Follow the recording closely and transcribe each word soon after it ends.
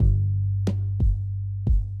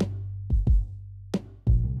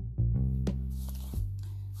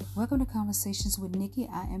Welcome to Conversations with Nikki.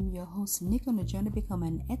 I am your host, Nikki, on the journey to become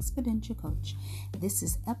an exponential coach. This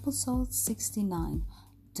is episode 69.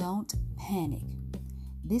 Don't panic.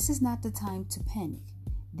 This is not the time to panic.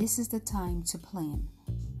 This is the time to plan.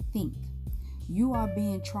 Think. You are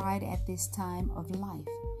being tried at this time of life.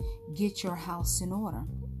 Get your house in order.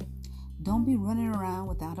 Don't be running around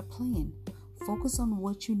without a plan. Focus on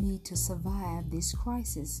what you need to survive this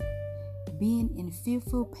crisis. Being in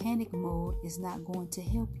fearful panic mode is not going to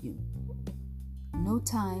help you. No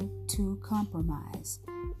time to compromise.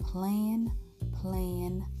 Plan,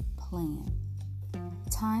 plan, plan.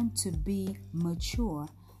 Time to be mature,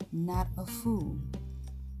 not a fool.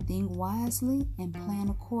 Think wisely and plan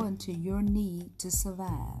according to your need to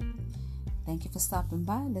survive. Thank you for stopping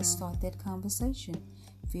by. Let's start that conversation.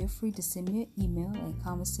 Feel free to send me an email at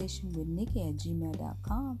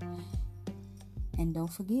conversationwithnikki@gmail.com. And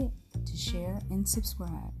don't forget to share and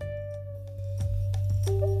subscribe.